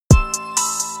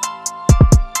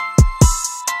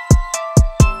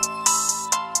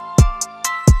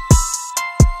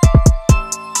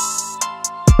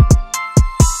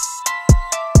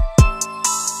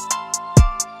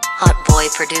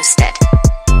produced it.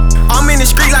 I'm in the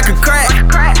street like a crack.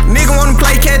 Nigga wanna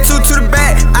play cat 2 to the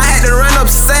back. I had to run up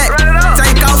a sack.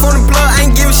 Take off on the plug, I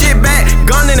ain't giving shit back.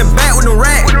 Gun in the back with the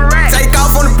rack. Take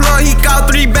off on the plug, he called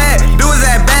 3 back. Do his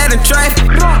ass bad in traffic.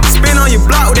 Spin on your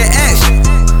block with that action.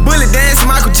 Bullet dance,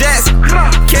 Michael Jackson.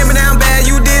 Came me down bad,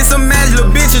 you did some magic,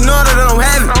 little bitch. You know that I don't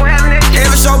have it.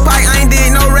 Ever show Pike, I ain't did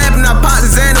no rapping. I popped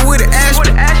the Xander with an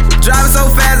action. Driving so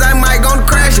fast, I might gonna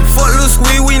crash it. Fuck little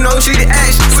squeeze, we know she the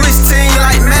action. Switch team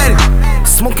like Madden.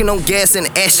 Smoking on gas in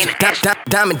the ash.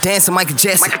 Diamond dancing, Michael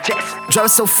Jackson.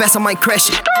 Driving so fast, I might crash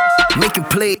it. Making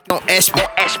play on Ashby.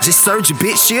 Just surge a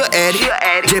bitch, she a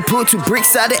addict. Just pull 2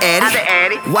 bricks out the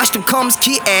attic. Watch them commas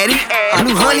keep adding.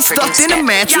 Blue honey stuffed in the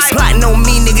mattress. Plotting on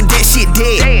me, nigga, that shit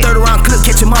dead. 30 round clip,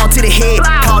 catch them all to the head.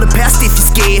 Call the past if you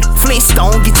scared.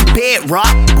 Flintstone, get your bed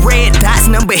rocked. Red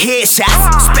dots, number headshots.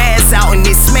 Spaz out and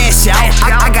then smash out.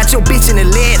 I got your bitch in the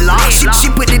lead lock. She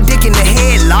put the dick in the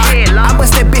headlock. I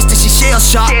bust that bitch till she shell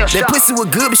shock. That pussy was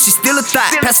good, but she still a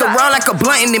thought. Pass around like a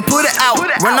blunt and then put it out.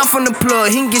 Run off from the plug,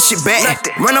 he can get shit back.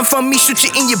 Run off from me, shoot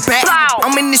you in your back.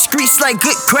 I'm in the streets like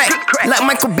good crack. Like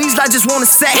Michael Beasley, I just wanna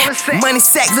sack. Money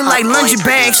sacks look like lungy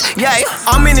bags. Yeah,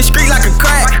 I'm in the street like a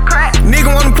crack. Nigga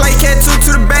wanna play cat 2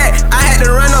 to the back. I had to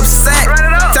run up a sack.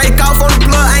 Take off on the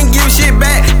plug, I ain't giving shit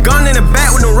back. Gun in the back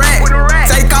with the rack.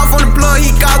 Take off on the plug, he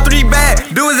called 3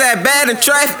 back. Do his ass bad in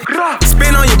traffic.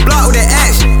 Spin on your block with that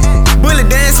action. Bullet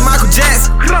dance, Michael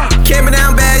Jackson. Came me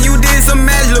down bad, you did some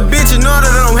magic, little bitch. You know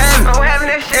that I don't have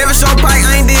it. Ever show Pike,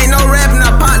 I ain't did no rapping. I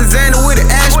popped the Xander with an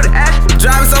action.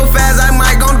 Driving so fast, I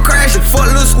might gonna crash it. Fuck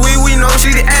little squeeze, we know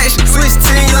she the action. Switch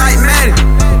team like Madden.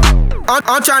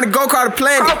 I'm trying to go call the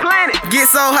planet. Get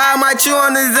so high, I might chew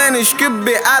on the Xander. Strip a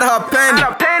bit out of her panty.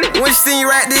 When she seen you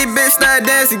right, this bitch start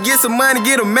dancing. Get some money,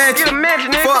 get a mansion.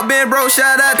 Fuck being broke,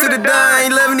 shout out to the done.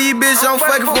 Ain't loving these bitches, I'm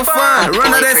fucking for fun.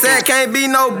 Run out that sack, can't be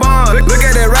no bond. Look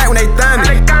at that right when they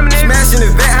thumbing. Smashing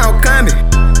the vet, how I'm coming.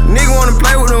 Nigga wanna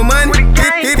play with no money.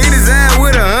 Hit his ass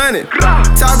with 100.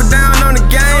 Talking down on the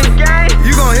game.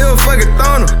 You gon' hear a fucking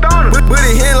thunder. Put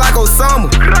it in like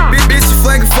Osama. Bitch, you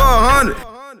fucking for 100.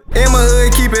 In my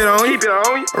hood, keep it on you.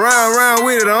 Round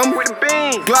with it on me.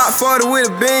 Glock 40 with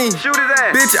a beam.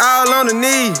 Bitch all on the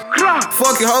knee.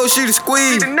 Fuck your hoe, she the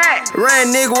squeeze.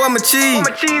 Ran nigga, what my cheese?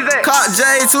 Caught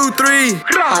J 2-3.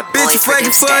 Bitch, you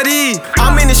fucking for these.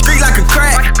 I'm in the street like a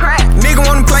crack. Nigga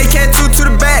wanna